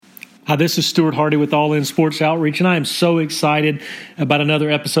Hi, this is Stuart Hardy with All In Sports Outreach, and I am so excited about another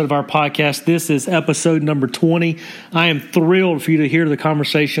episode of our podcast. This is episode number 20. I am thrilled for you to hear the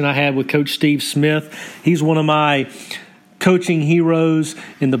conversation I had with Coach Steve Smith. He's one of my coaching heroes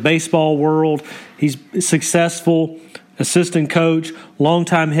in the baseball world. He's successful assistant coach,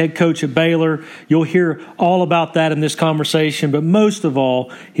 longtime head coach at Baylor. You'll hear all about that in this conversation, but most of all,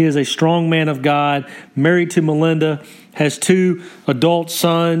 he is a strong man of God, married to Melinda, has 2 adult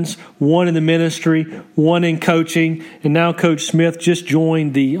sons, one in the ministry, one in coaching, and now Coach Smith just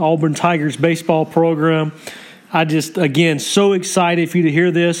joined the Auburn Tigers baseball program. Again, so excited for you to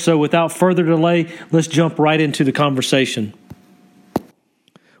hear this. So without further delay, let's jump right into the conversation.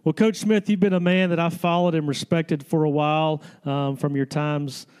 Well, Coach Smith, you've been a man that I've followed and respected for a while from your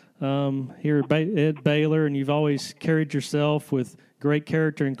times here at Baylor, and you've always carried yourself with great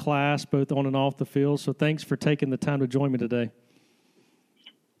character and class, both on and off the field. So thanks for taking the time to join me today.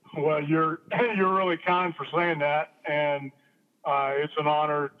 Well, you're really kind for saying that, and it's an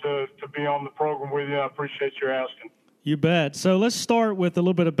honor to be on the program with you. I appreciate your asking. You bet. So let's start with a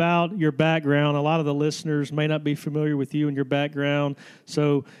little bit about your background. A lot of the listeners may not be familiar with you and your background.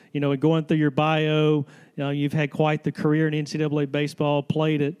 So, going through your bio, you've had quite the career in NCAA baseball,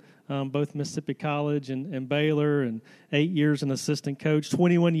 played at both Mississippi College and Baylor, and 8 years an assistant coach,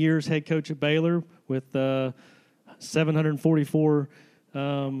 21 years head coach at Baylor with 744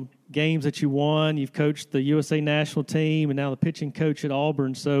 games that you won. You've coached the USA national team and now the pitching coach at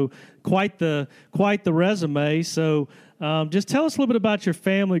Auburn. So quite the resume. So just tell us a little bit about your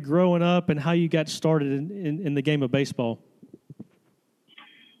family growing up and how you got started in the game of baseball.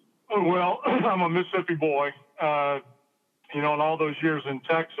 Well, I'm a Mississippi boy. In all those years in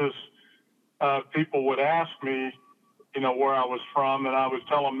Texas, people would ask me, where I was from, and I would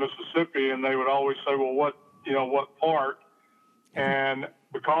tell them Mississippi, and they would always say, well, what part? And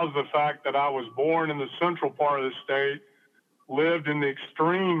because of the fact that I was born in the central part of the state, lived in the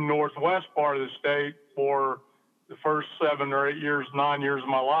extreme northwest part of the state for the first 7 or 8 years, 9 years of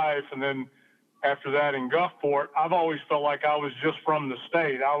my life, and then after that in Gulfport, I've always felt like I was just from the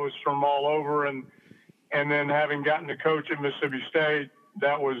state. I was from all over, and then having gotten to coach at Mississippi State,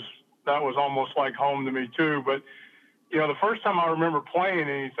 that was almost like home to me too. But the first time I remember playing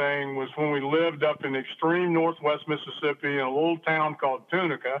anything was when we lived up in extreme northwest Mississippi in a little town called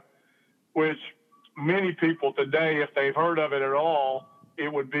Tunica, which many people today, if they've heard of it at all,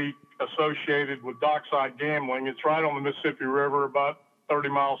 it would be associated with dockside gambling. It's right on the Mississippi River, about 30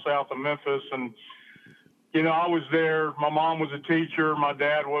 miles south of Memphis. And, I was there. My mom was a teacher. My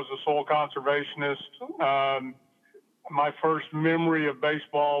dad was a soil conservationist. My first memory of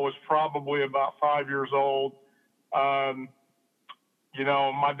baseball was probably about 5 years old. My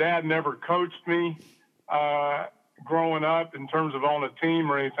dad never coached me growing up in terms of on a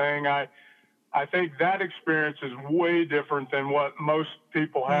team or anything. I think that experience is way different than what most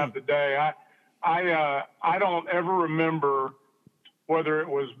people have today. I don't ever remember whether it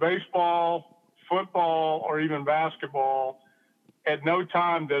was baseball, football, or even basketball. At no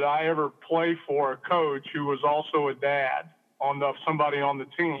time did I ever play for a coach who was also a dad somebody on the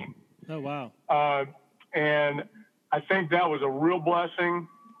team. Oh, wow. And I think that was a real blessing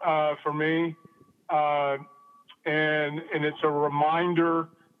for me. And it's a reminder,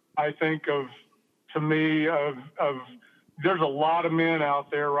 I think, of there's a lot of men out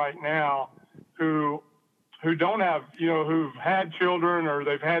there right now who don't have, who've had children or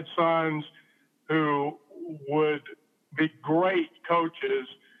they've had sons who would be great coaches.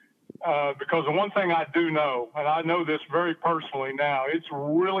 Because the one thing I do know, and I know this very personally now, it's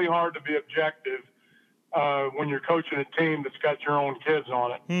really hard to be objective when you're coaching a team that's got your own kids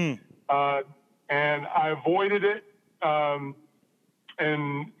on it. And I avoided it and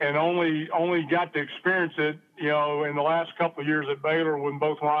only got to experience it, in the last couple of years at Baylor when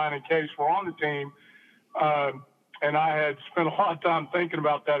both Ryan and Case were on the team. And I had spent a lot of time thinking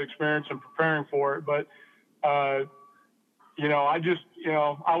about that experience and preparing for it. But, I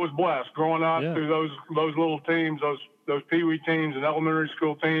was blessed growing up through those little teams, those peewee teams and elementary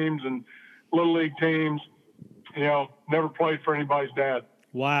school teams and little league teams. Never played for anybody's dad.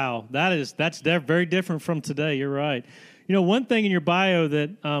 Wow, that's very different from today. You're right. One thing in your bio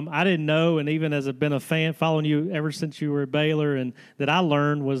that I didn't know, and even as I've been a fan following you ever since you were at Baylor, and that I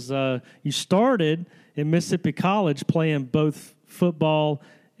learned was you started in Mississippi College playing both football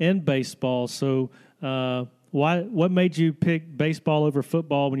and baseball. So what made you pick baseball over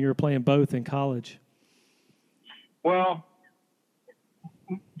football when you were playing both in college? Well,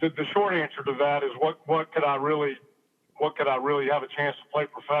 the short answer to that is what could I really have a chance to play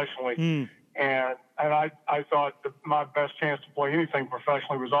professionally? And I thought that my best chance to play anything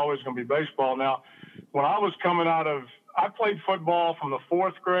professionally was always going to be baseball. Now, when I was coming out of, I played football from the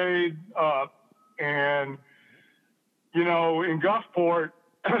 4th grade up, and, you know, in Gulfport,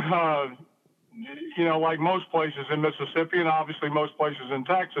 you know, like most places in Mississippi and obviously most places in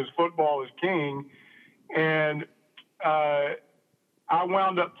Texas, football is king. And I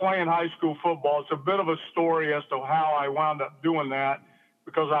wound up playing high school football. It's a bit of a story as to how I wound up doing that,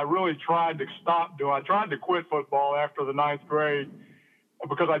 because I really tried to I tried to quit football after the 9th grade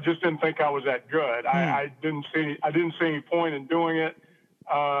because I just didn't think I was that good. I didn't see any point in doing it.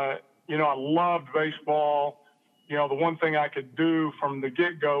 You know, I loved baseball. You know, the one thing I could do from the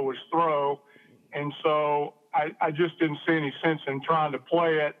get-go was throw. And so I just didn't see any sense in trying to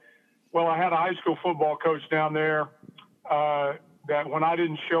play it. Well, I had a high school football coach down there that when I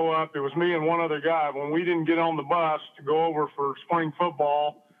didn't show up, it was me and one other guy. When we didn't get on the bus to go over for spring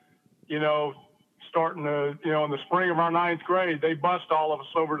football, you know, starting to, you know, in the spring of our 9th grade, they bussed all of us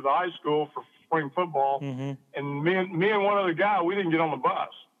over to the high school for spring football. Mm-hmm. And me and one other guy, we didn't get on the bus.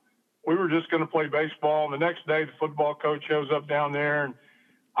 We were just going to play baseball. And the next day, the football coach shows up down there, and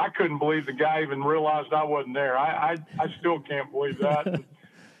I couldn't believe the guy even realized I wasn't there. I still can't believe that.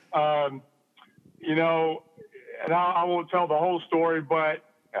 You know, and I won't tell the whole story, but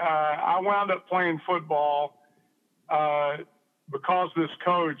I wound up playing football because this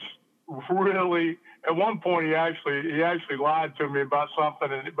coach really, at one point, he actually lied to me about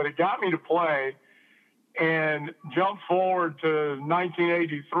something, but it got me to play. And jump forward to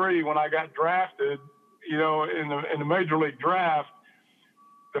 1983 when I got drafted, you know, in the major league draft.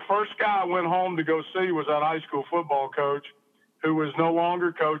 The first guy I went home to go see was that high school football coach, who was no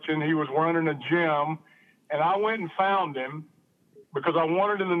longer coaching. He was running a gym. And I went and found him because I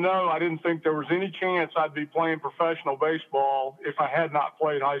wanted him to know I didn't think there was any chance I'd be playing professional baseball if I had not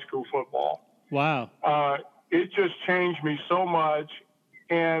played high school football. Wow. It just changed me so much.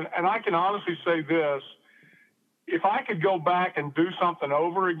 And I can honestly say this, if I could go back and do something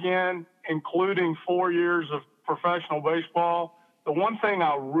over again, including 4 years of professional baseball, the one thing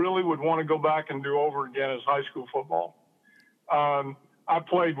I really would want to go back and do over again is high school football. I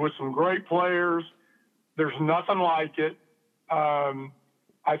played with some great players. There's nothing like it.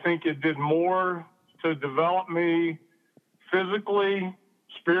 I think it did more to develop me physically,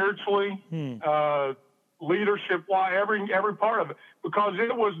 spiritually, leadership-wise, every part of it, because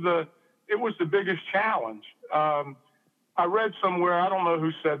it was the biggest challenge. I read somewhere, I don't know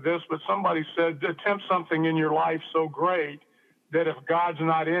who said this, but somebody said, attempt something in your life so great that if God's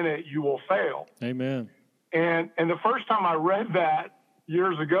not in it, you will fail. Amen. And the first time I read that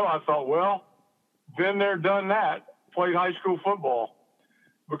years ago, I thought, well, been there, done that, played high school football,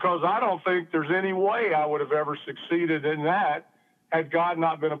 because I don't think there's any way I would have ever succeeded in that had God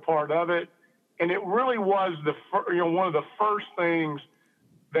not been a part of it. And it really was one of the first things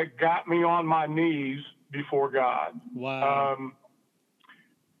that got me on my knees before God. Wow.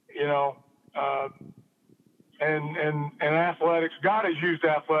 And athletics, God has used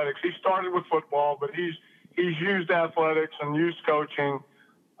athletics. He started with football, but he's used athletics and used coaching,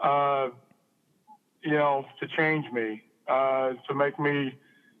 to change me, to make me,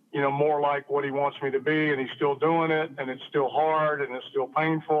 more like what he wants me to be. And he's still doing it, and it's still hard, and it's still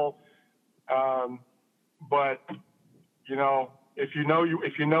painful. But if you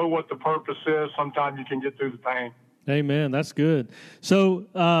know what the purpose is, sometimes you can get through the pain. Amen. That's good. So,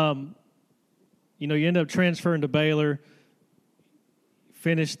 you end up transferring to Baylor,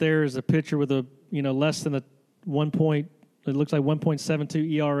 finished there as a pitcher with a, less than it looks like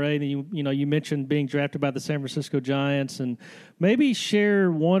 1.72 ERA. And you mentioned being drafted by the San Francisco Giants, and maybe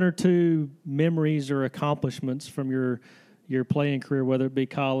share one or two memories or accomplishments from your playing career, whether it be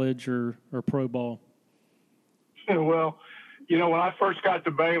college or pro ball. Well, when I first got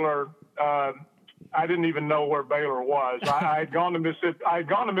to Baylor, I didn't even know where Baylor was. I had gone to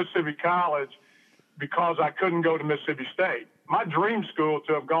Mississippi College because I couldn't go to Mississippi State. My dream school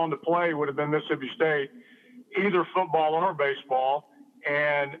to have gone to play would have been Mississippi State, either football or baseball,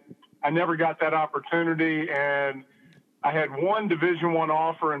 and I never got that opportunity. And I had one Division I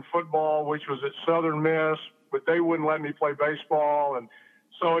offer in football, which was at Southern Miss, but they wouldn't let me play baseball. And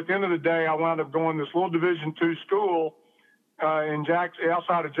so at the end of the day, I wound up going to this little Division II school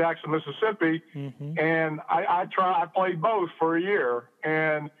outside of Jackson, Mississippi, and I played both for a year.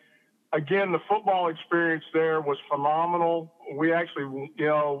 And again, the football experience there was phenomenal. We actually,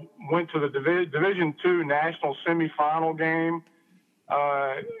 went to the Division II national semifinal game,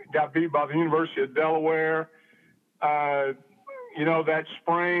 got beat by the University of Delaware. That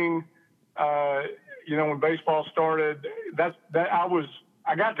spring, when baseball started, I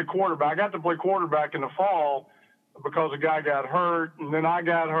I got to quarterback. I got to play quarterback in the fall because a guy got hurt, and then I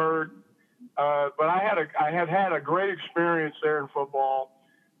got hurt. But I had a great experience there in football.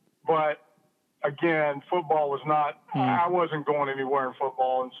 But again, football was not. I wasn't going anywhere in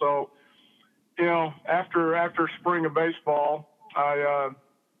football, and so, after spring of baseball, I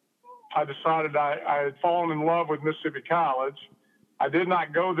decided I had fallen in love with Mississippi College. I did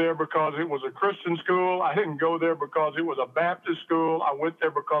not go there because it was a Christian school. I didn't go there because it was a Baptist school. I went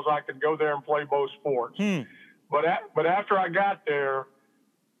there because I could go there and play both sports. But after I got there,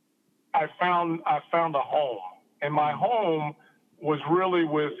 I found a home, and my home was really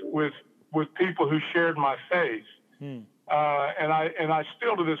with people who shared my faith. And I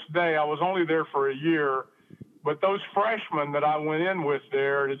still to this day, I was only there for a year, but those freshmen that I went in with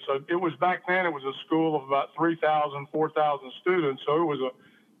there, it was back then, it was a school of about 3,000, 4,000 students. So it was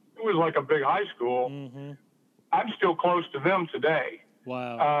like a big high school. I'm still close to them today.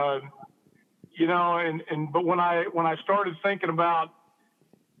 Wow. But when I started thinking about,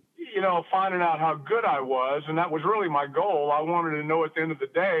 finding out how good I was, and that was really my goal. I wanted to know at the end of the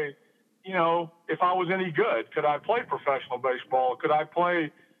day, if I was any good. Could I play professional baseball? Could I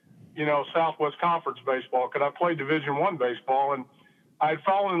play, Southwest Conference baseball? Could I play Division I baseball? And I had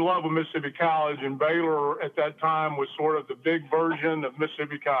fallen in love with Mississippi College, and Baylor at that time was sort of the big version of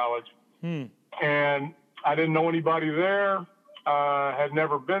Mississippi College. And I didn't know anybody there, had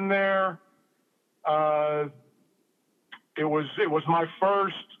never been there. It was my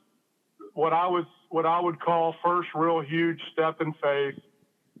first, what I would call first real huge step in faith.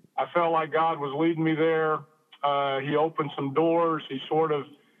 I felt like God was leading me there. He opened some doors. He sort of,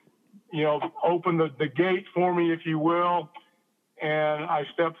 opened the gate for me, if you will, and I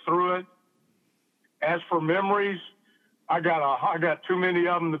stepped through it. As for memories, I got too many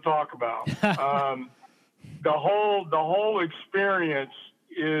of them to talk about. The whole experience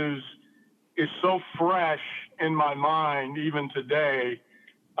is so fresh in my mind even today.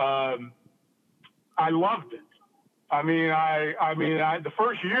 I loved it. I mean, the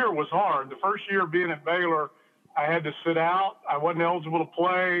first year was hard. The first year being at Baylor, I had to sit out. I wasn't eligible to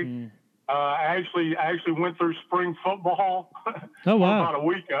play. I actually went through spring football. Oh, wow. About a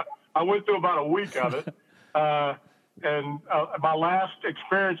week. I went through about a week of it. And my last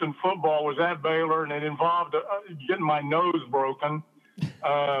experience in football was at Baylor, and it involved getting my nose broken.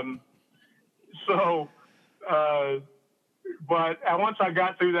 But once I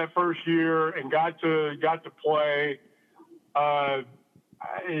got through that first year and got to play,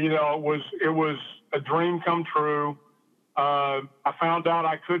 it was a dream come true. I found out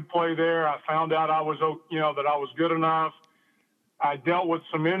I could play there. I found out I was, that I was good enough. I dealt with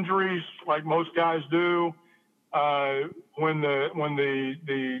some injuries like most guys do. When the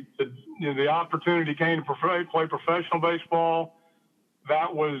opportunity came to play professional baseball,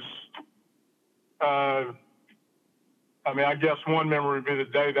 that was, I guess one memory would be the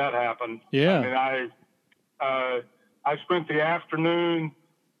day that happened. Yeah. I spent the afternoon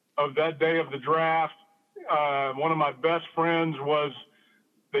of that day of the draft. One of my best friends was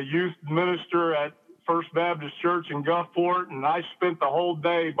the youth minister at First Baptist Church in Gulfport, and I spent the whole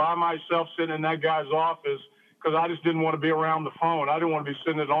day by myself sitting in that guy's office because I just didn't want to be around the phone. I didn't want to be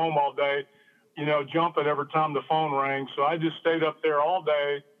sitting at home all day, jumping every time the phone rang. So I just stayed up there all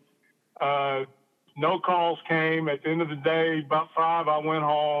day. No calls came. At the end of the day, about 5, I went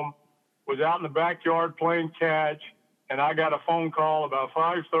home, was out in the backyard playing catch, and I got a phone call about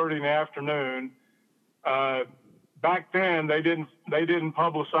 5:30 in the afternoon. Back then, they didn't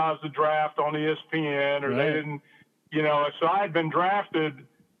publicize the draft on ESPN, or they didn't, so I had been drafted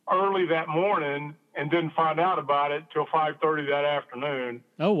early that morning and didn't find out about it till 5:30 that afternoon.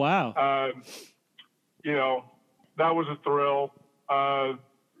 Oh, wow. That was a thrill.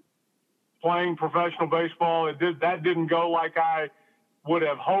 Playing professional baseball, that didn't go like I would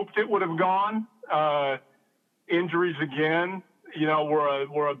have hoped it would have gone. Injuries again,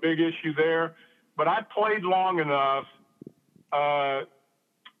 were a big issue there. But I played long enough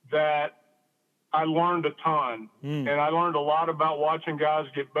that I learned a ton. And I learned a lot about watching guys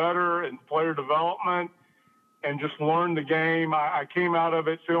get better and player development and just learn the game. I came out of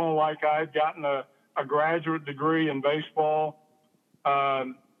it feeling like I had gotten a graduate degree in baseball.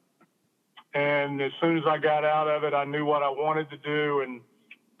 And as soon as I got out of it, I knew what I wanted to do. And,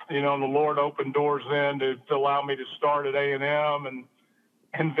 the Lord opened doors then to allow me to start at A&M.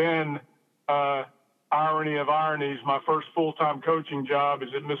 And then, irony of ironies, my first full-time coaching job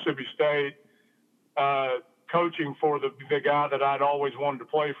is at Mississippi State, coaching for the guy that I'd always wanted to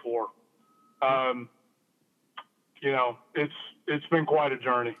play for. it's been quite a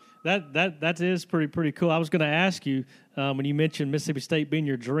journey. That is pretty cool. I was going to ask you when you mentioned Mississippi State being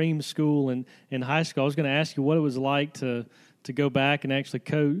your dream school in high school. I was going to ask you what it was like to go back and actually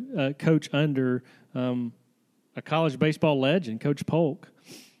coach under a college baseball legend, Coach Polk.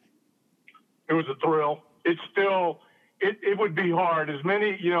 It was a thrill. It's still it would be hard. As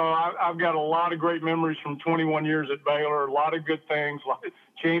many, I've got a lot of great memories from 21 years at Baylor. A lot of good things, like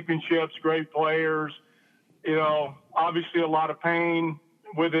championships, great players. Obviously a lot of pain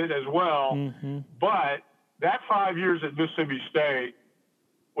with it as well. Mm-hmm. But that 5 years at Mississippi State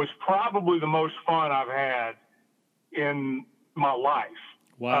was probably the most fun I've had in my life.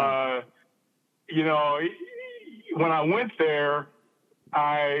 Wow. When I went there,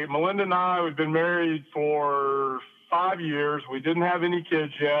 Melinda and I had been married for 5 years. We didn't have any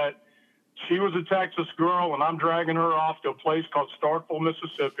kids yet. She was a Texas girl, and I'm dragging her off to a place called Starkville,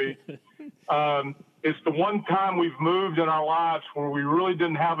 Mississippi. It's the one time we've moved in our lives where we really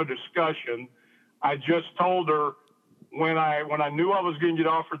didn't have a discussion. I just told her when I knew I was going to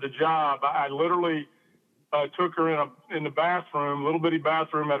get offered the job, I literally took her in the bathroom, little bitty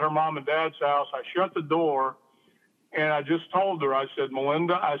bathroom at her mom and dad's house. I shut the door, and I just told her, I said,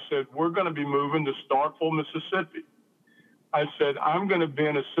 Melinda, I said, we're going to be moving to Starkville, Mississippi. I said, I'm going to be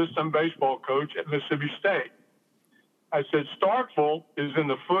an assistant baseball coach at Mississippi State. I said, Starkville is in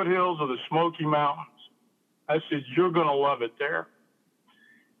the foothills of the Smoky Mountains. I said, you're going to love it there.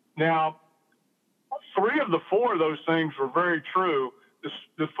 Now, 3 of the 4 of those things were very true.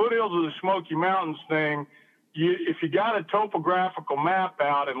 The foothills of the Smoky Mountains thing, if you got a topographical map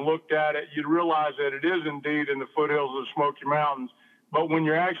out and looked at it, you'd realize that it is indeed in the foothills of the Smoky Mountains. But when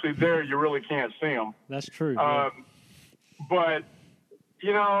you're actually there, you really can't see them. That's true. Yeah. But,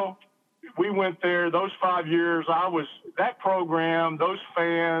 we went there those 5 years. That program, those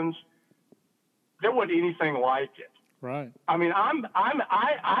fans, there wasn't anything like it. Right. I mean,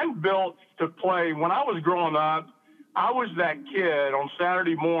 I'm built to play. When I was growing up, I was that kid on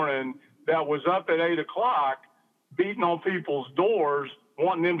Saturday morning that was up at 8 o'clock beating on people's doors,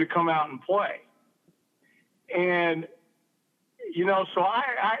 wanting them to come out and play. And, so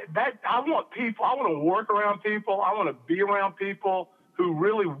I want people, I want to work around people. I want to be around people who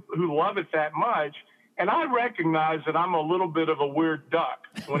love it that much. And I recognize that I'm a little bit of a weird duck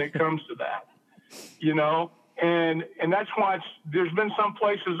when it comes to that, and that's why there's been some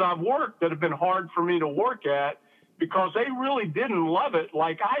places I've worked that have been hard for me to work at because they really didn't love it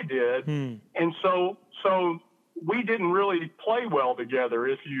like I did. And so we didn't really play well together,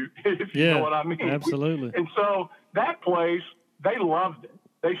 if you know what I mean. Absolutely. And so that place, they loved it.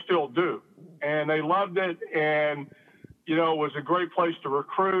 They still do. And they loved it. And, it was a great place to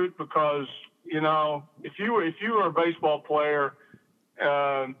recruit because, if you were a baseball player,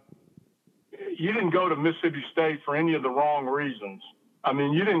 you didn't go to Mississippi State for any of the wrong reasons. I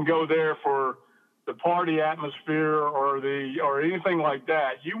mean, you didn't go there for the party atmosphere or anything like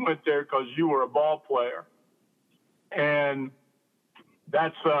that. You went there because you were a ball player. And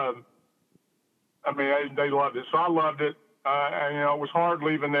that's, they loved it. So I loved it. And, it was hard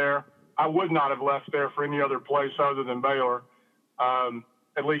leaving there. I would not have left there for any other place other than Baylor,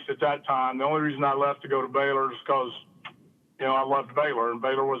 at least at that time. The only reason I left to go to Baylor is because, I loved Baylor, and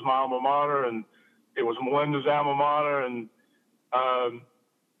Baylor was my alma mater, and it was Melinda's alma mater. And I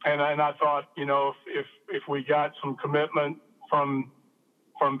thought, if we got some commitment from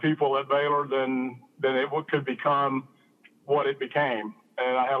people at Baylor, then it could become what it became.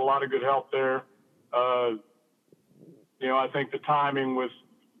 And I had a lot of good help there. I think the timing with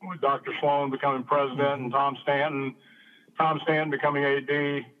Dr. Sloan becoming president and Tom Stanton becoming AD,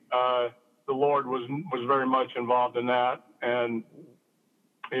 the Lord was very much involved in that. And,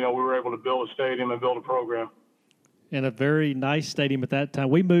 we were able to build a stadium and build a program. And a very nice stadium at that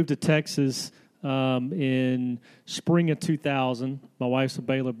time. We moved to Texas in spring of 2000. My wife's a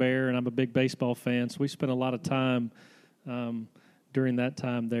Baylor Bear, and I'm a big baseball fan, so we spent a lot of time during that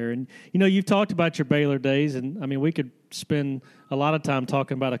time there. And, you've talked about your Baylor days, and, we could spend a lot of time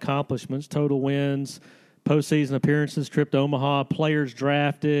talking about accomplishments, total wins, postseason appearances, trip to Omaha, players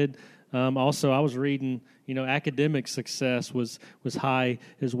drafted. Also, I was reading, academic success was high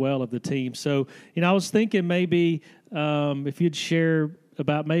as well of the team. So, I was thinking maybe if you'd share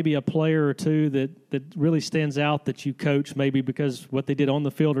about maybe a player or two that really stands out that you coach, maybe because what they did on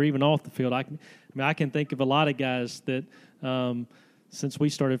the field or even off the field. I can think of a lot of guys that since we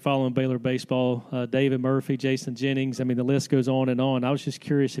started following Baylor baseball, David Murphy, Jason Jennings, the list goes on and on. I was just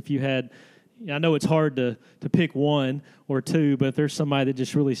curious if you had, I know it's hard to pick one or two, but if there's somebody that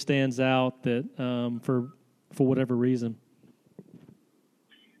just really stands out that for whatever reason.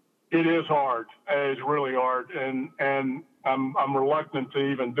 It is hard. It's really hard, and I'm reluctant to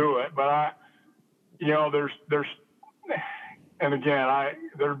even do it. But there's, and again,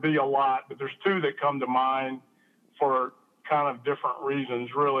 there'd be a lot, but there's two that come to mind for kind of different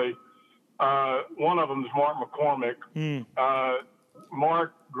reasons, really. One of them is Mark McCormick.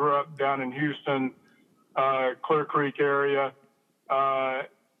 Mark grew up down in Houston, Clear Creek area,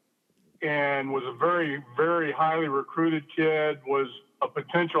 and was a very, very highly recruited kid, was a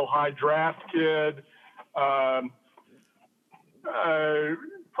potential high draft kid,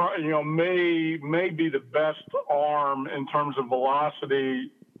 may be the best arm in terms of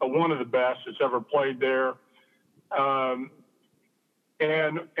velocity, one of the best that's ever played there, and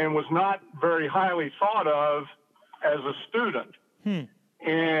was not very highly thought of as a student.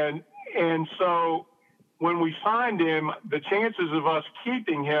 And so when we signed him, the chances of us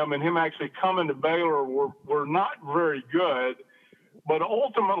keeping him and him actually coming to Baylor were not very good, but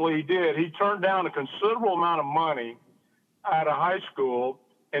ultimately he did. He turned down a considerable amount of money out of high school,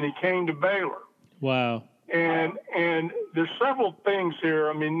 and he came to Baylor. Wow. And there's several things here.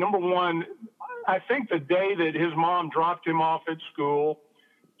 I mean, number one, I think the day that his mom dropped him off at school,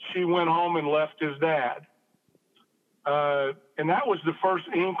 she went home and left his dad. And that was the first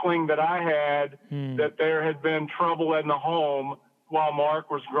inkling that I had that there had been trouble in the home while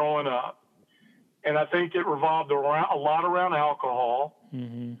Mark was growing up. And I think it revolved a lot around alcohol.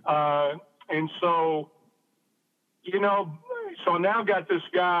 And so, so I now got this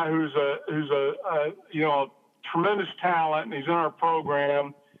guy who's a tremendous talent, and he's in our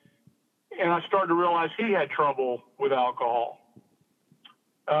program. And I started to realize he had trouble with alcohol.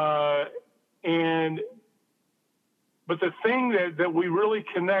 But the thing that we really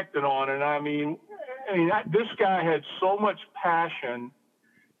connected on, and I mean, this guy had so much passion,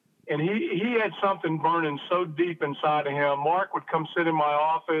 and he had something burning so deep inside of him. Mark would come sit in my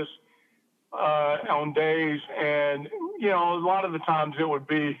office on days, and a lot of the times it would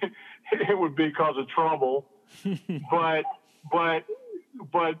be because of trouble, but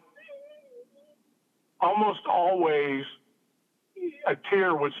almost always a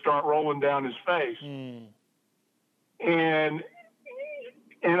tear would start rolling down his face. And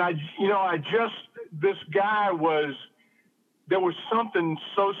this guy there was something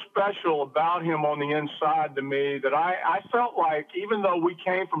so special about him on the inside to me that I felt like, even though we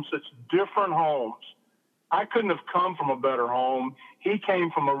came from such different homes, I couldn't have come from a better home. He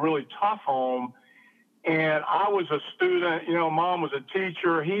came from a really tough home, and I was a student, mom was a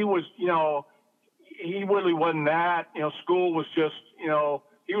teacher. He was, he really wasn't that, school was just,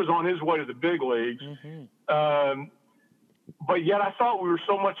 he was on his way to the big leagues. But yet I thought we were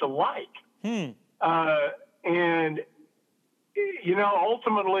so much alike. And,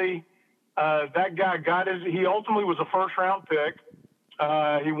 ultimately, that guy he ultimately was a first round pick.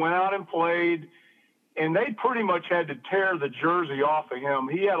 He went out and played, and they pretty much had to tear the jersey off of him.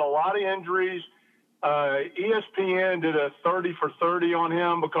 He had a lot of injuries. ESPN did a 30 for 30 on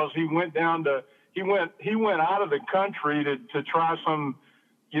him because he went out of the country to try some,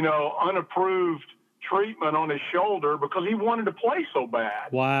 unapproved treatment on his shoulder because he wanted to play so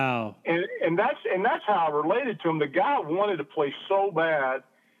bad. Wow. And that's how I related to him. The guy wanted to play so bad.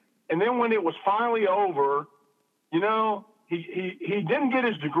 And then when it was finally over, he didn't get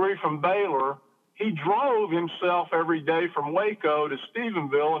his degree from Baylor. He drove himself every day from Waco to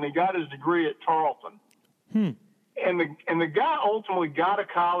Stephenville, and he got his degree at Tarleton. And the guy ultimately got a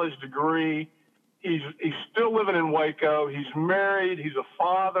college degree. He's still living in Waco. He's married. He's a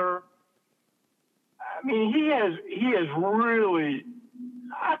father. I mean, he has really,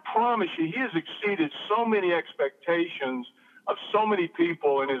 I promise you, he has exceeded so many expectations of so many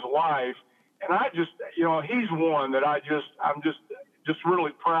people in his life. And I just, he's one that I'm just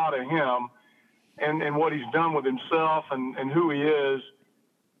really proud of him and what he's done with himself and who he is.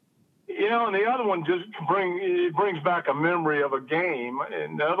 And the other one brings back a memory of a game.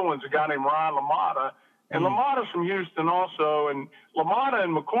 And the other one's a guy named Ryan LaMotta. And LaMotta's from Houston also, and LaMotta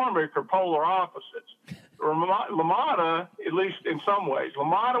and McCormick are polar opposites. LaMotta, at least in some ways,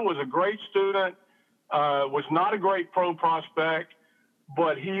 LaMotta was a great student, was not a great pro prospect,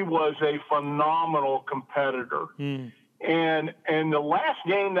 but he was a phenomenal competitor. And the last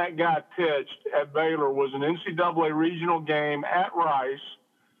game that guy pitched at Baylor was an NCAA regional game at Rice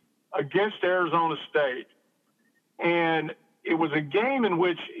against Arizona State. And it was a game in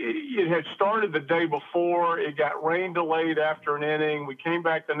which it had started the day before. It got rain delayed after an inning. We came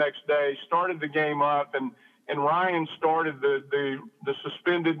back the next day, started the game up, and Ryan started the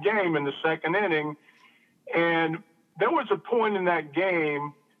suspended game in the second inning. And there was a point in that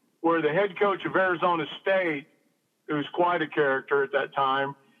game where the head coach of Arizona State, who was quite a character at that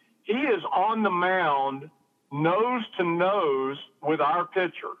time, He is on the mound, nose to nose with our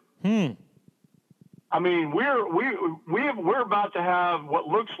pitcher. I mean, we're about to have what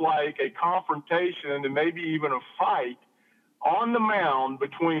looks like a confrontation and maybe even a fight on the mound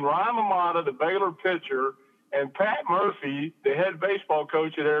between Ryan LaMotta, the Baylor pitcher, and Pat Murphy, the head baseball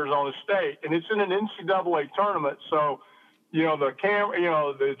coach at Arizona State. And it's in an NCAA tournament, so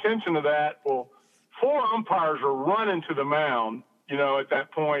the attention of that. Well, 4 umpires are running to the mound, at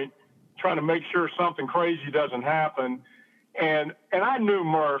that point, trying to make sure something crazy doesn't happen. And I knew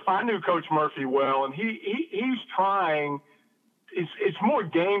Murph. I knew Coach Murphy well, and he's trying. It's more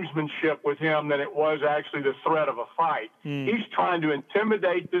gamesmanship with him than it was actually the threat of a fight. He's trying to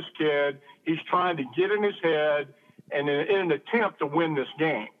intimidate this kid. He's trying to get in his head, and in an attempt to win this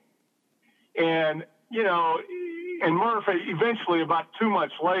game. And and Murph eventually, about 2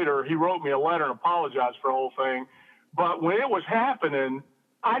 months later, he wrote me a letter and apologized for the whole thing. But when it was happening,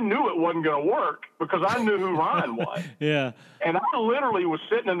 I knew it wasn't going to work because I knew who Ryan was. Yeah. And I literally was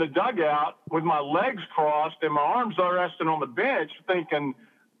sitting in the dugout with my legs crossed and my arms resting on the bench thinking,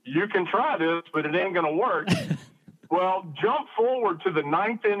 you can try this, but it ain't going to work. Well, jump forward to the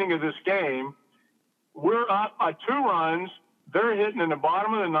 9th inning of this game. We're up by 2 runs. They're hitting in the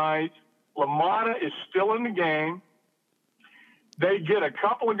bottom of the 9th. LaMotta is still in the game. They get a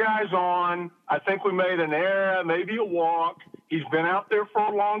couple of guys on. I think we made an error, maybe a walk. He's been out there for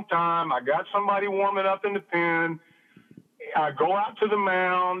a long time. I got somebody warming up in the pen. I go out to the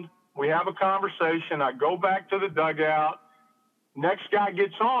mound. We have a conversation. I go back to the dugout. Next guy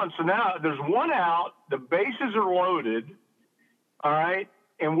gets on. So now there's 1 out. The bases are loaded. All right.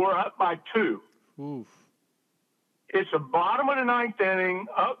 And we're up by 2. Oof. It's the bottom of the 9th inning,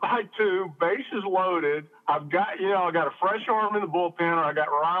 up by 2, bases loaded. I've got, I got a fresh arm in the bullpen, or I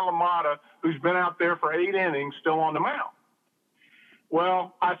got Ryan LaMotta, who's been out there for 8 innings, still on the mound.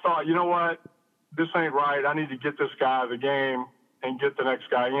 Well, I thought, you know what? This ain't right. I need to get this guy out of the game and get the next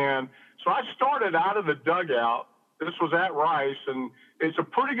guy in. So I started out of the dugout. This was at Rice, and it's a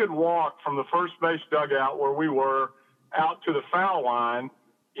pretty good walk from the first base dugout where we were out to the foul line,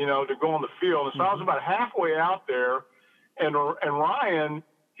 to go on the field. And so I was about halfway out there, and Ryan,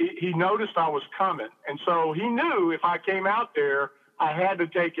 he noticed I was coming. And so he knew if I came out there, I had to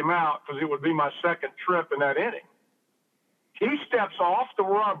take him out because it would be my second trip in that inning. He steps off the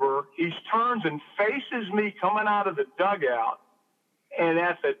rubber. He turns and faces me coming out of the dugout. And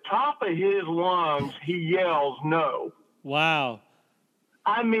at the top of his lungs, he yells, "No." Wow.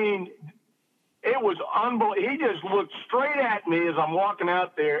 I mean, it was unbelievable. He just looked straight at me as I'm walking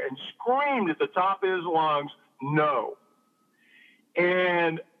out there and screamed at the top of his lungs, "No."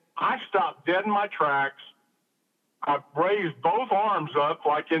 And I stopped dead in my tracks. I raised both arms up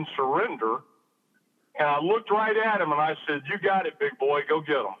like in surrender. And I looked right at him and I said, "You got it, big boy. Go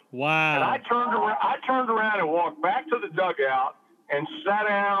get him." Wow. And I turned around and walked back to the dugout and sat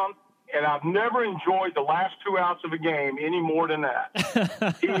down. And I've never enjoyed the last 2 outs of a game any more than that.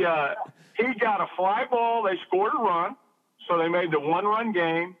 He got a fly ball. They scored a run, so they made the 1-run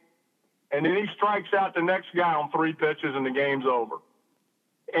game. And then he strikes out the next guy on 3 pitches, and the game's over.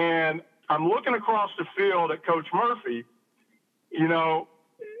 And I'm looking across the field at Coach Murphy,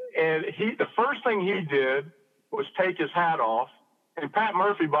 and the first thing he did was take his hat off. And Pat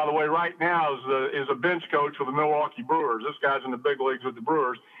Murphy, by the way, right now is a bench coach with the Milwaukee Brewers. This guy's in the big leagues with the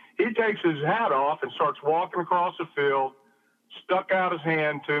Brewers. He takes his hat off and starts walking across the field, stuck out his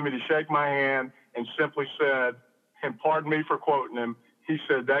hand to me to shake my hand, and simply said, and pardon me for quoting him, he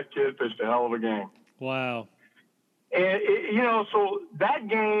said, "That kid pitched a hell of a game." Wow. And, so that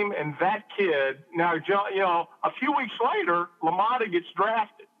game and that kid, now, a few weeks later, LaMotta gets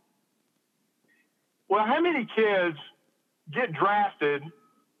drafted. Well, how many kids get drafted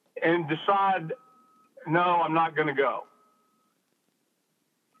and decide, no, I'm not going to go?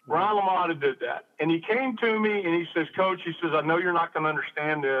 Ryan LaMotta did that. And he came to me and he says, "Coach," he says, "I know you're not going to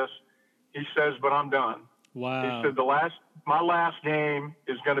understand this." He says, "But I'm done." Wow. He said, my last game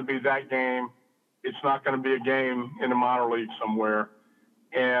is going to be that game. It's not going to be a game in the minor league somewhere.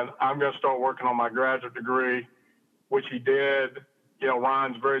 And I'm going to start working on my graduate degree, which he did.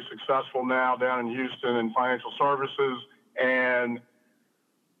 Ryan's very successful now down in Houston in financial services. And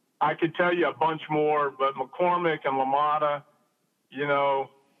I could tell you a bunch more, but McCormick and LaMotta,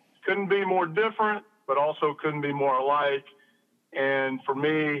 couldn't be more different, but also couldn't be more alike. And for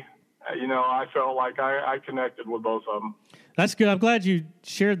me, I felt like I connected with both of them. That's good. I'm glad you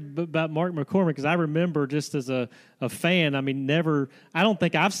shared about Mark McCormick because I remember just as a fan, I don't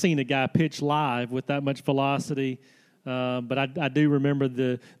think I've seen a guy pitch live with that much velocity But I do remember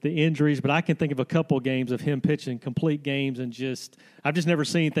the injuries. But I can think of a couple of games of him pitching complete games, and I've just never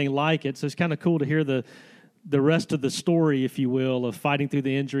seen anything like it. So it's kind of cool to hear the rest of the story, if you will, of fighting through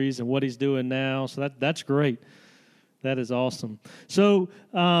the injuries and what he's doing now. So that's great. That is awesome. So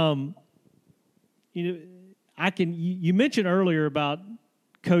you mentioned earlier about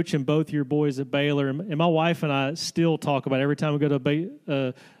coaching both your boys at Baylor, and my wife and I still talk about it every time we go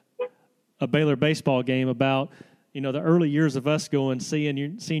to a Baylor baseball game about the early years of us seeing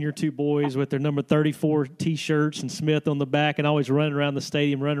your two boys with their number 34 T-shirts and Smith on the back, and always running around the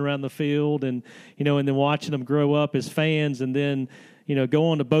stadium, running around the field, and and then watching them grow up as fans, and then go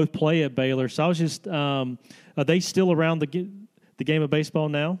on to both play at Baylor. So I was just, are they still around the game of baseball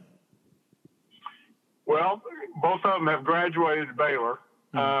now? Well, both of them have graduated at Baylor.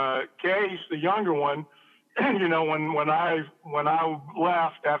 Case, the younger one, when I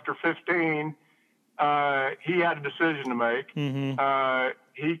left after 15. He had a decision to make. Mm-hmm.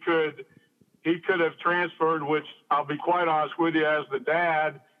 He could have transferred, which I'll be quite honest with you, as the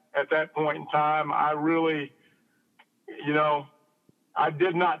dad at that point in time, I really, I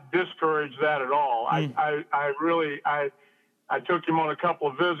did not discourage that at all. I took him on a couple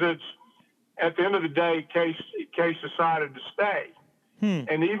of visits. At the end of the day, Case decided to stay.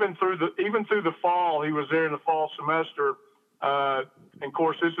 And even through the fall, he was there in the fall semester. And of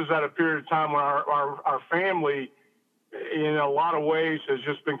course, this is at a period of time when our family, in a lot of ways, has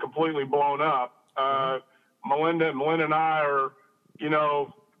just been completely blown up. Melinda and I are,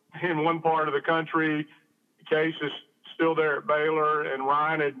 in one part of the country. Case is still there at Baylor, and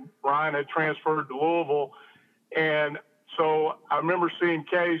Ryan had transferred to Louisville. And so I remember seeing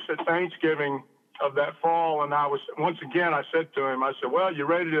Case at Thanksgiving of that fall, and I said to him, well, you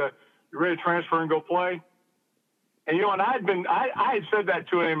ready to transfer and go play? And, and I had said that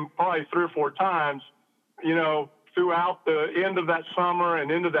to him probably 3 or 4 times, throughout the end of that summer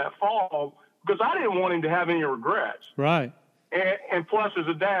and into that fall, because I didn't want him to have any regrets. Right. And plus, as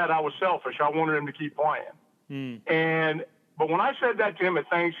a dad, I was selfish. I wanted him to keep playing. But when I said that to him at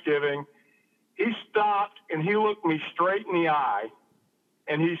Thanksgiving, he stopped and he looked me straight in the eye,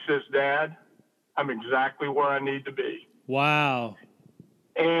 and he says, "Dad, I'm exactly where I need to be." Wow.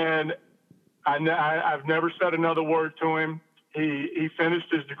 And I've never said another word to him. He finished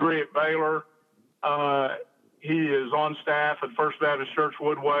his degree at Baylor. He is on staff at First Baptist Church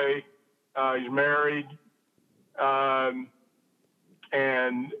Woodway. He's married.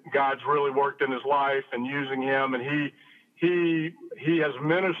 And God's really worked in his life and using him. And he has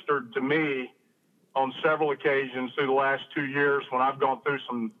ministered to me on several occasions through the last 2 years when I've gone through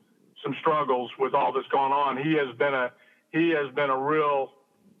some struggles with all that's going on. He has been a real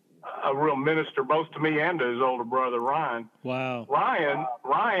minister, both to me and to his older brother, Ryan. Wow. Ryan,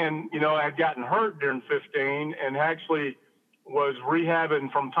 had gotten hurt during 15 and actually was rehabbing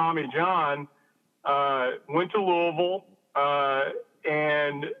from Tommy John, went to Louisville,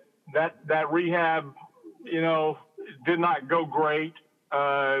 and that rehab, did not go great,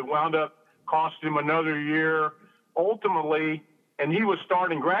 wound up costing him another year ultimately, and he was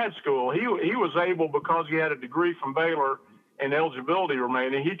starting grad school. He was able, because he had a degree from Baylor and eligibility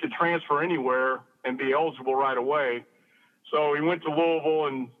remaining, he could transfer anywhere and be eligible right away. So he went to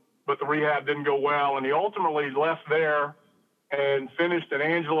Louisville, but the rehab didn't go well, and he ultimately left there and finished at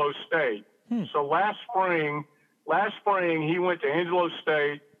Angelo State. So last spring, he went to Angelo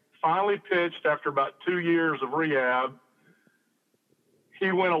State, finally pitched after about 2 years of rehab.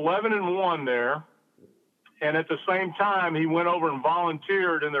 He went 11-1 there, and at the same time, he went over and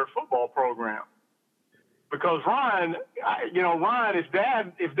volunteered in their football program. Because Ryan, if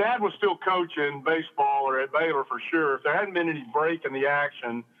Dad was still coaching baseball or at Baylor for sure, if there hadn't been any break in the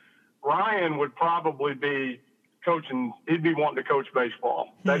action, Ryan would probably be coaching. He'd be wanting to coach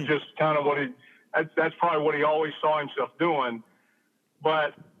baseball. That's just kind of that's probably what he always saw himself doing.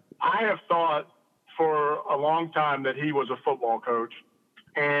 But I have thought for a long time that he was a football coach,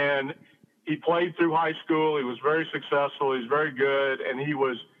 and he played through high school. He was very successful. He was very good, and he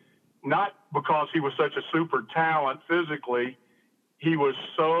was not because he was such a super talent physically. He was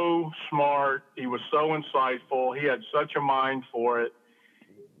so smart. He was so insightful. He had such a mind for it.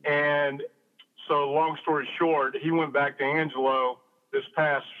 And so long story short, he went back to Angelo this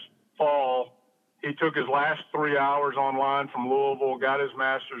past fall. He took his last 3 hours online from Louisville, got his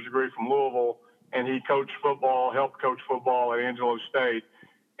master's degree from Louisville, and he helped coach football at Angelo State.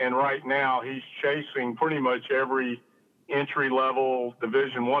 And right now he's chasing pretty much every entry-level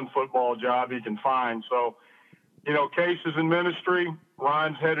Division I football job he can find. So, Case is in ministry.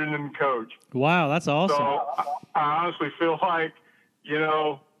 Ryan's headed in coach. Wow, that's awesome. So I honestly feel like,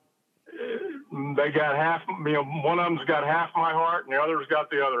 they got half. One of them's got half my heart, and the other's got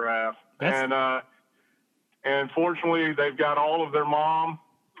the other half. And fortunately, they've got all of their mom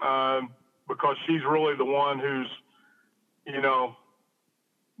because she's really the one who's,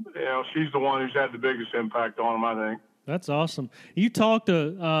 she's the one who's had the biggest impact on them, I think. That's awesome. You talked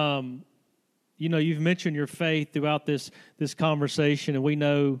to, you've mentioned your faith throughout this conversation, and we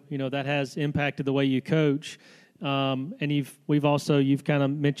know, that has impacted the way you coach. And you've kind of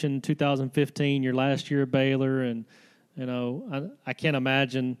mentioned 2015, your last year at Baylor, and I can't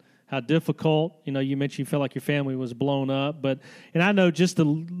imagine how difficult. You mentioned you felt like your family was blown up, and I know just the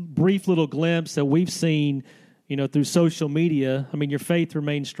brief little glimpse that we've seen, through social media. I mean, your faith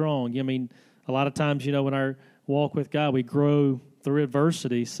remains strong. I mean, a lot of times, in our walk with God, we grow through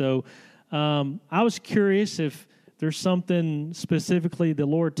adversity. So, I was curious if there's something specifically the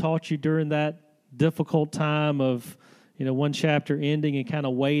Lord taught you during that difficult time of, one chapter ending and kind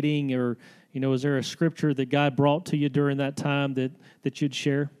of waiting, or, is there a scripture that God brought to you during that time that you'd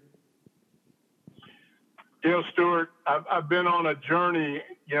share? Stuart, I've been on a journey,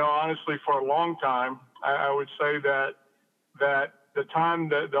 honestly, for a long time. I would say that the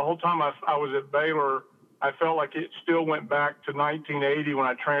whole time I was at Baylor, I felt like it still went back to 1980 when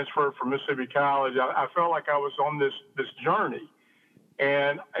I transferred from Mississippi College. I felt like I was on this journey.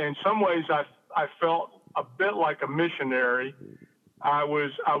 And in some ways, I felt a bit like a missionary. I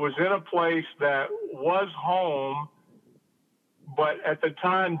was in a place that was home, but at the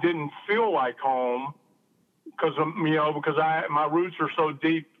time didn't feel like home because my roots are so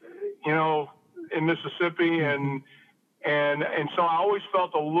deep, in Mississippi, and so I always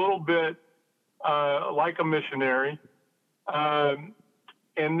felt a little bit like a missionary. And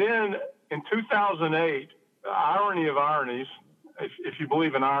then in 2008, irony of ironies, if you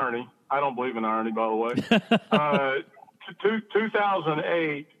believe in irony, I don't believe in irony, by the way.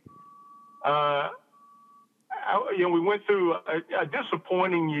 2008, we went through a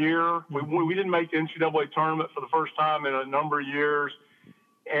disappointing year. We didn't make the NCAA tournament for the first time in a number of years,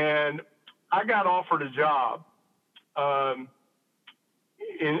 and I got offered a job after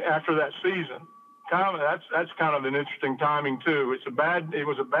that season. That's kind of an interesting timing too. It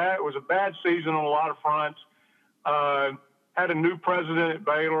was a bad season on a lot of fronts. Had a new president at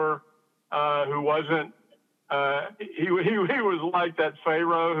Baylor who wasn't. He was like that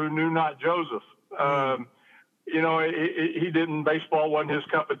Pharaoh who knew not Joseph. He didn't. Baseball wasn't his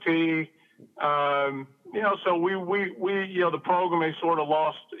cup of tea. So we the program, they sort of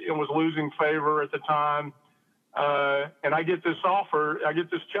lost and was losing favor at the time. And I get this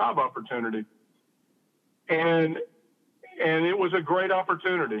job opportunity, and it was a great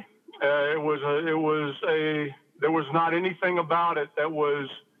opportunity. There was not anything about it that was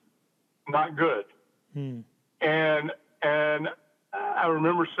not good. And I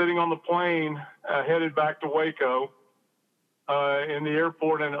remember sitting on the plane headed back to Waco in the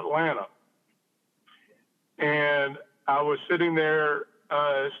airport in Atlanta. And I was sitting there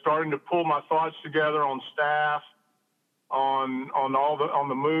starting to pull my thoughts together on staff, on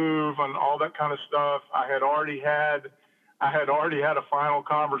the move, and all that kind of stuff. I had already had a final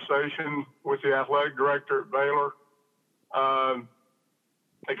conversation with the athletic director at Baylor,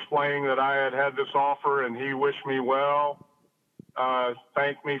 explaining that I had this offer and he wished me well,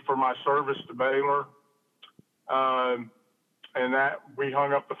 thanked me for my service to Baylor, and that we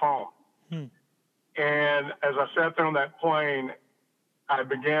hung up the phone. And as I sat there on that plane, I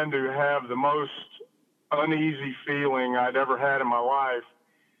began to have the most uneasy feeling I'd ever had in my life.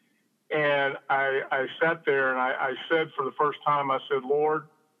 And I sat there and I said for the first time, I said, Lord,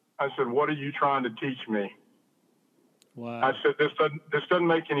 what are you trying to teach me? Wow. I said, this doesn't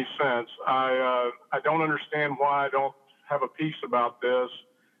make any sense. I don't understand why I don't have a peace about this.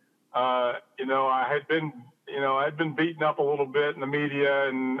 I'd been beaten up a little bit in the media,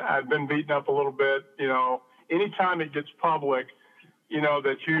 and I'd been beaten up a little bit, anytime it gets public,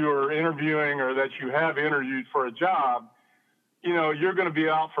 that you are interviewing or that you have interviewed for a job, you're going to be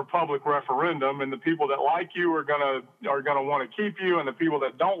out for public referendum, and the people that like you are going to want to keep you, and the people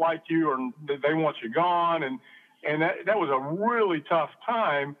that don't like you, they want you gone. And that was a really tough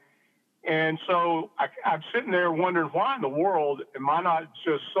time. And so I'm sitting there wondering, why in the world am I not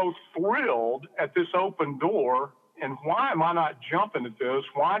just so thrilled at this open door? And why am I not jumping at this?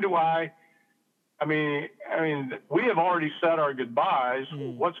 Why do I mean, we have already said our goodbyes.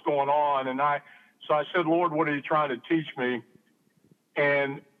 What's going on? So I said, Lord, what are you trying to teach me?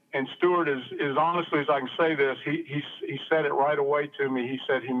 And Stuart, as honestly as I can say this, he said it right away to me. He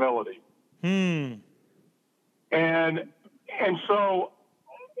said humility. And so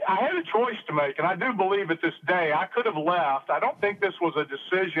I had a choice to make, and I do believe at this day I could have left. I don't think this was a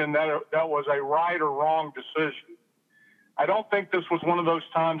decision that was a right or wrong decision. I don't think this was one of those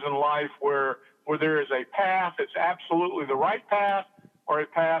times in life where there is a path that's absolutely the right path or a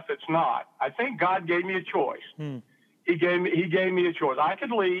path that's not. I think God gave me a choice. He gave me a choice. I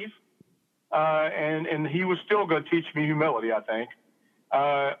could leave, and He was still going to teach me humility, I think,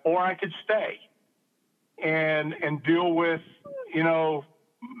 or I could stay and deal with,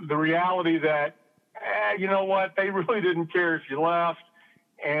 the reality that, you know what, they really didn't care if you left,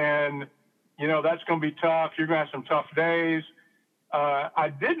 and that's going to be tough. You're going to have some tough days.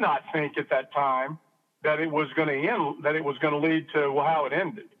 I did not think at that time that it was going to end, that it was going to lead to how it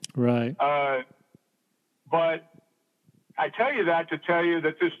ended. Right. But I tell you that to tell you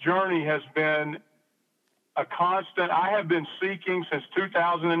that this journey has been a constant. I have been seeking since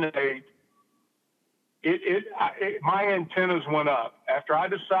 2008. My antennas went up after I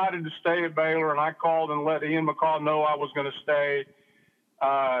decided to stay at Baylor, and I called and let Ian McCall know I was going to stay.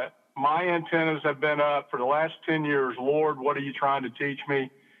 My antennas have been up for the last 10 years. Lord, what are you trying to teach me?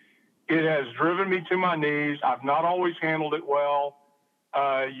 It has driven me to my knees. I've not always handled it well.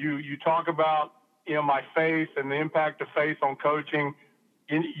 You talk about, my faith and the impact of faith on coaching.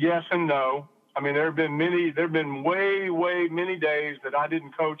 Yes and no. I mean, there have been way many days that I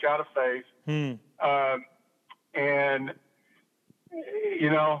didn't coach out of faith. And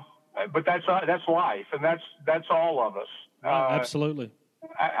but that's life, and that's all of us. Absolutely.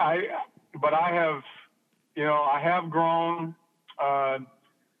 But I have grown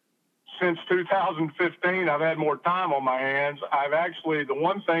since 2015. I've had more time on my hands. I've actually, the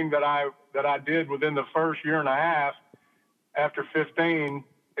one thing that I did within the first year and a half after 15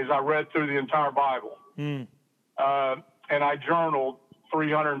 is I read through the entire Bible. And I journaled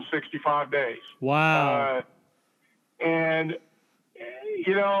 365 days. Wow. And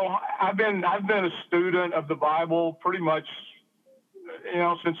I've been a student of the Bible pretty much,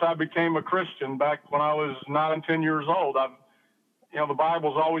 since I became a Christian back when I was 9 and 10 years old. The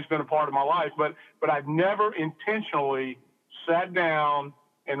Bible's always been a part of my life, but I've never intentionally sat down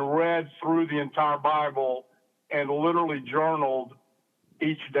and read through the entire Bible and literally journaled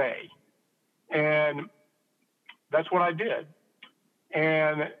each day. And that's what I did.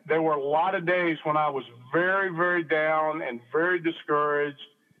 And there were a lot of days when I was very, very down and very discouraged,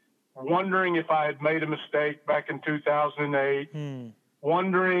 wondering if I had made a mistake back in 2008,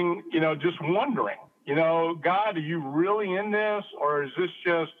 wondering, just wondering, God, are you really in this? Or is this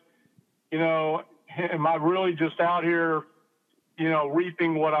just, am I really just out here,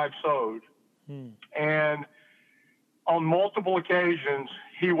 reaping what I've sowed? And on multiple occasions,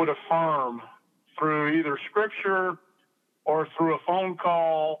 He would affirm through either scripture or through a phone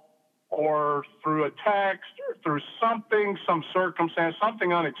call or through a text or through something, some circumstance,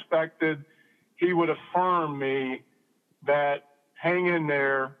 something unexpected. He would affirm me that, hang in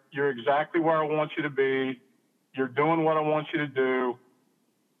there, you're exactly where I want you to be, you're doing what I want you to do,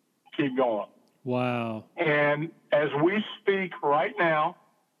 keep going. Wow. And as we speak right now,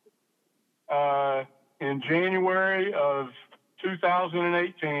 in January of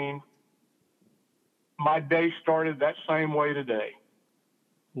 2018, my day started that same way today.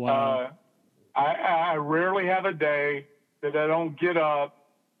 Wow. I rarely have a day that I don't get up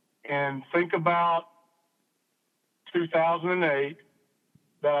and think about 2008,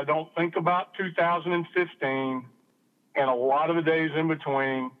 that I don't think about 2015, and a lot of the days in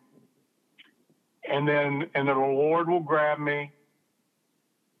between. And then the Lord will grab me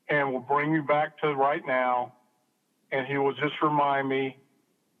and will bring me back to right now. And He will just remind me,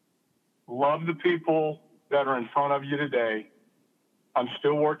 love the people that are in front of you today. I'm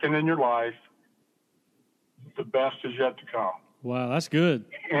still working in your life. The best is yet to come. Wow, that's good.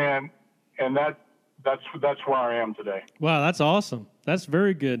 And that's where I am today. Wow, that's awesome. That's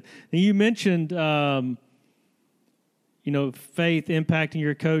very good. Now, you mentioned, faith impacting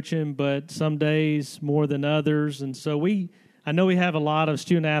your coaching, but some days more than others. And so I know we have a lot of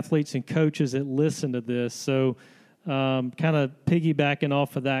student athletes and coaches that listen to this. So kind of piggybacking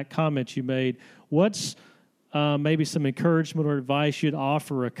off of that comment you made, what's maybe some encouragement or advice you'd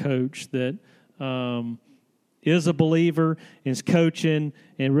offer a coach that is a believer, is coaching,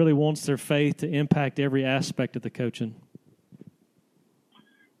 and really wants their faith to impact every aspect of the coaching?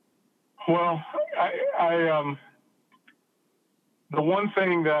 Well, I the one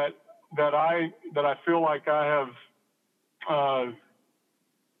thing that I feel like I have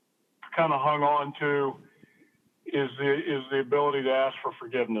kind of hung on to is the ability to ask for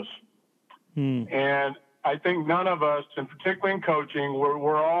forgiveness. And I think none of us, and particularly in coaching,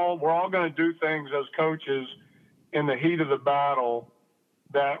 we're all going to do things as coaches in the heat of the battle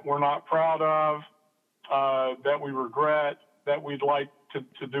that we're not proud of, that we regret, that we'd like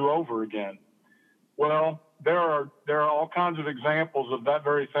to do over again? Well, there are all kinds of examples of that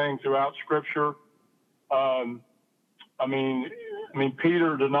very thing throughout Scripture. I mean,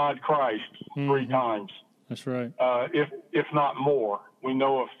 Peter denied Christ 3 times. That's right. If not more, we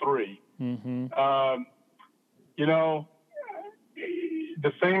know of 3. You know,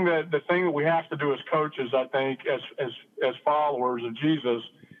 the thing that we have to do as coaches, I think, as followers of Jesus,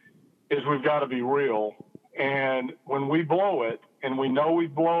 is we've got to be real. And when we blow it, and we know we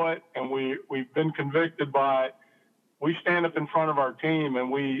blow it, and we've been convicted by it, we stand up in front of our team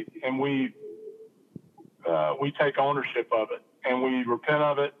and we take ownership of it, and we repent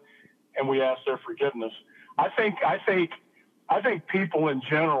of it, and we ask their forgiveness. I think people in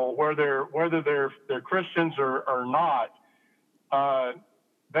general, whether they're Christians or not,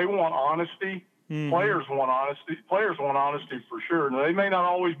 they want honesty. Players want honesty. Players want honesty for sure. Now, they may not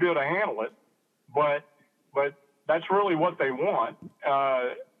always be able to handle it, but that's really what they want,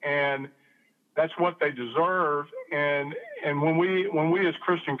 and that's what they deserve. And when we as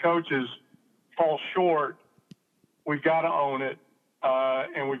Christian coaches fall short, we've got to own it,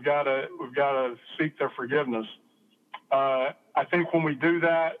 and we've got to seek their forgiveness. I think when we do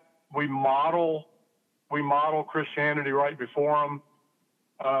that, we model Christianity right before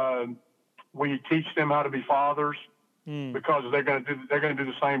them. We teach them how to be fathers, because they're going to do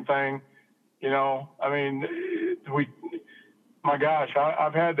the same thing. You know, I mean,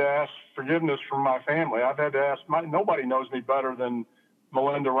 I've had to ask forgiveness from my family. I've had to ask. Nobody knows me better than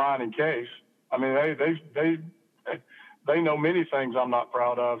Melinda, Ryan, and Case. I mean, they know many things I'm not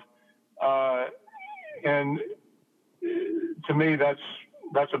proud of, and to me,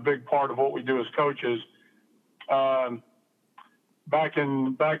 that's a big part of what we do as coaches. Back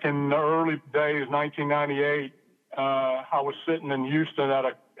in the early days, 1998, I was sitting in Houston at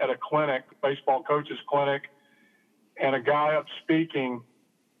a clinic, baseball coaches clinic, and a guy up speaking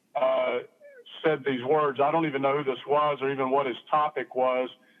said these words. I don't even know who this was or even what his topic was,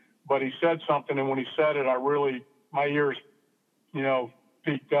 but he said something, and when he said it, my ears,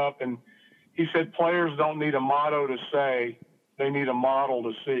 peaked up, and he said, "Players don't need a motto to say, they need a model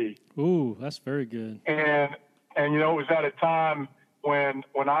to see." Ooh, that's very good. And it was at a time when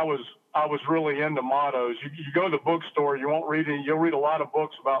I was really into mottos. You go to the bookstore, you won't read it. You'll read a lot of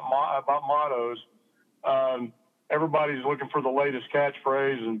books about mottos. Everybody's looking for the latest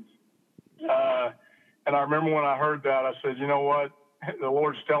catchphrase, and I remember when I heard that, I said, "You know what? The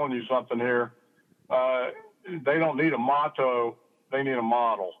Lord's telling you something here. They don't need a motto; they need a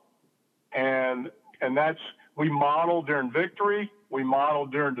model." And we model during victory, we model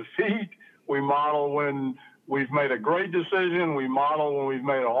during defeat, we model when we've made a great decision, we model when we've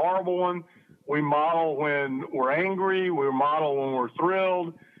made a horrible one, we model when we're angry, we model when we're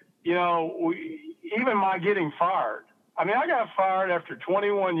thrilled. Even my getting fired. I mean, I got fired after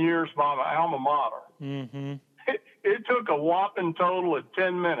 21 years by my alma mater. It took a whopping total of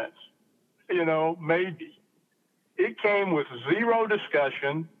 10 minutes, maybe. It came with zero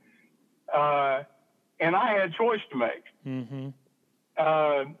discussion, and I had choice to make.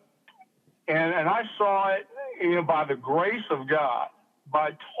 And I saw it, by the grace of God,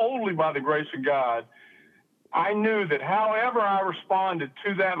 totally by the grace of God. I knew that however I responded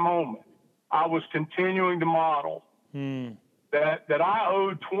to that moment, I was continuing to model that I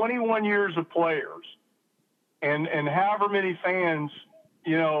owed 21 years of players and however many fans,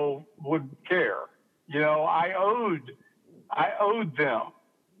 would care. I owed them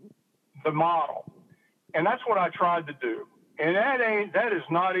the model. And that's what I tried to do. And that is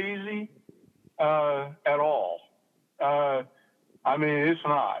not easy at all. I mean, it's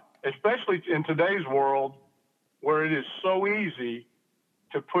not, especially in today's world where it is so easy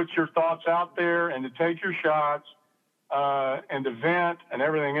to put your thoughts out there and to take your shots and to vent and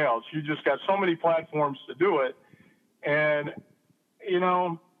everything else. You just got so many platforms to do it. And,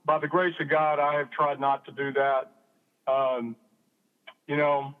 by the grace of God, I have tried not to do that.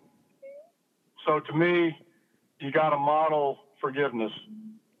 So to me, you got to model forgiveness,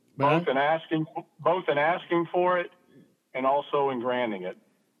 both in asking for it and also in granting it.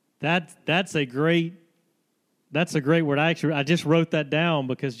 That's a great word. I just wrote that down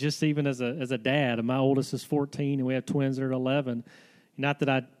because just even as a dad, and my oldest is 14 and we have twins that are 11. Not that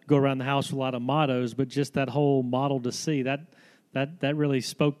I go around the house with a lot of mottos, but just that whole model to see that really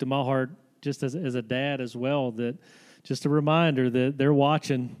spoke to my heart just as a dad as well. That just a reminder that they're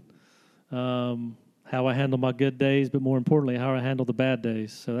watching how I handle my good days, but more importantly, how I handle the bad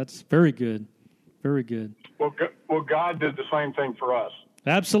days. So that's very good, very good. Well, God did the same thing for us.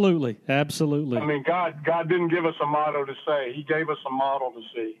 Absolutely. Absolutely. I mean, God didn't give us a motto to say. He gave us a model to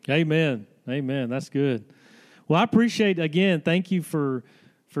see. Amen. Amen. That's good. Well, I appreciate, again, thank you for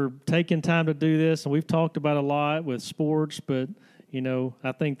taking time to do this. And we've talked about a lot with sports, but,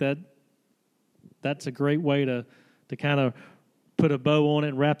 I think that's a great way to kind of put a bow on it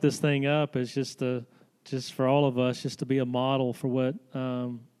and wrap this thing up. Is just for all of us, just to be a model for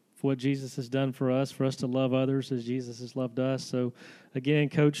what Jesus has done for us to love others as Jesus has loved us. So, again,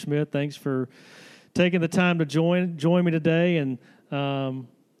 Coach Smith, thanks for taking the time to join me today. And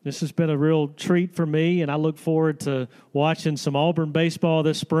this has been a real treat for me, and I look forward to watching some Auburn baseball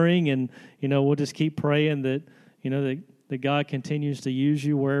this spring. And, we'll just keep praying that, that God continues to use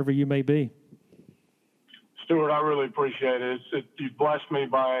you wherever you may be. Stuart, I really appreciate it. You've blessed me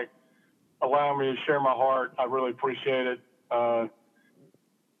by allowing me to share my heart. I really appreciate it.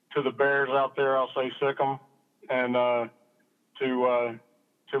 To the Bears out there, I'll say sick 'em. And to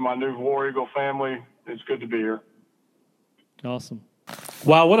my new War Eagle family, it's good to be here. Awesome.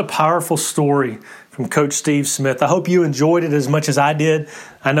 Wow, what a powerful story from Coach Steve Smith. I hope you enjoyed it as much as I did.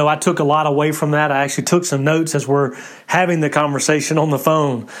 I know I took a lot away from that. I actually took some notes as we're having the conversation on the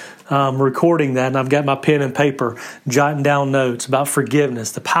phone, recording that, and I've got my pen and paper, jotting down notes about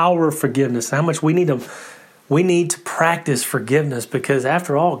forgiveness, the power of forgiveness, how much we need to practice forgiveness, because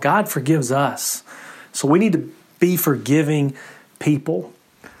after all, God forgives us. So we need to be forgiving people.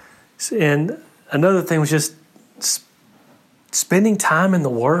 And another thing was just spending time in the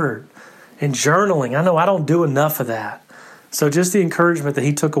Word and journaling. I know I don't do enough of that. So just the encouragement that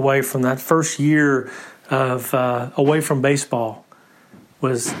he took away from that first year of away from baseball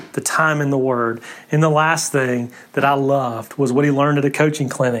was the time in the Word. And the last thing that I loved was what he learned at a coaching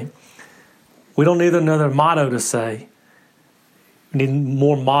clinic. We don't need another motto to say. We need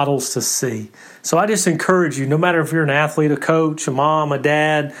more models to see. So I just encourage you, no matter if you're an athlete, a coach, a mom, a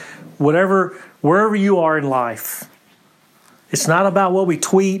dad, wherever you are in life, it's not about what we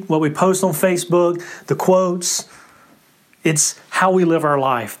tweet, what we post on Facebook, the quotes. It's how we live our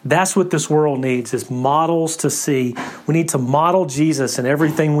life. That's what this world needs, is models to see. We need to model Jesus in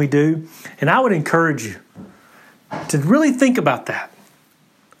everything we do. And I would encourage you to really think about that.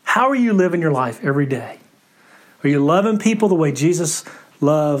 How are you living your life every day? Are you loving people the way Jesus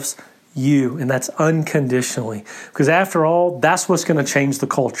loves you? And that's unconditionally. Because after all, that's what's going to change the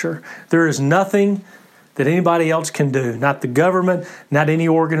culture. There is nothing that anybody else can do, not the government, not any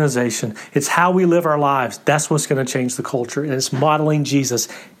organization. It's how we live our lives. That's what's going to change the culture. And it's modeling Jesus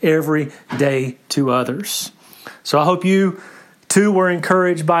every day to others. So I hope you too were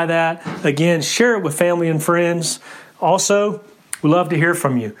encouraged by that. Again, share it with family and friends. Also, we love to hear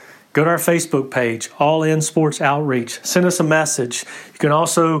from you. Go to our Facebook page, All In Sports Outreach. Send us a message. You can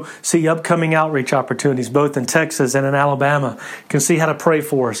also see upcoming outreach opportunities, both in Texas and in Alabama. You can see how to pray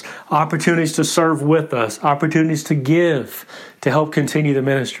for us, opportunities to serve with us, opportunities to give to help continue the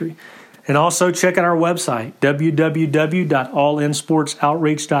ministry. And also check out our website,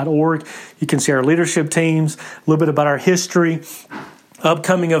 www.allinsportsoutreach.org. You can see our leadership teams, a little bit about our history,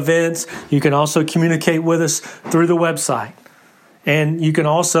 upcoming events. You can also communicate with us through the website. And you can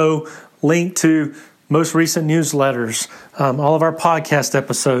also link to most recent newsletters, all of our podcast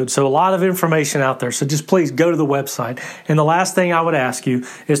episodes. So a lot of information out there. So just please go to the website. And the last thing I would ask you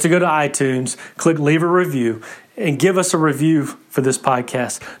is to go to iTunes, click Leave a Review, and give us a review for this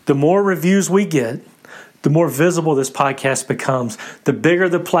podcast. The more reviews we get, the more visible this podcast becomes, the bigger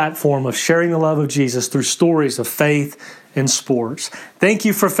the platform of sharing the love of Jesus through stories of faith and sports. Thank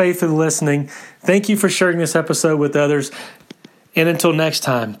you for faithfully listening. Thank you for sharing this episode with others. And until next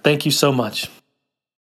time, thank you so much.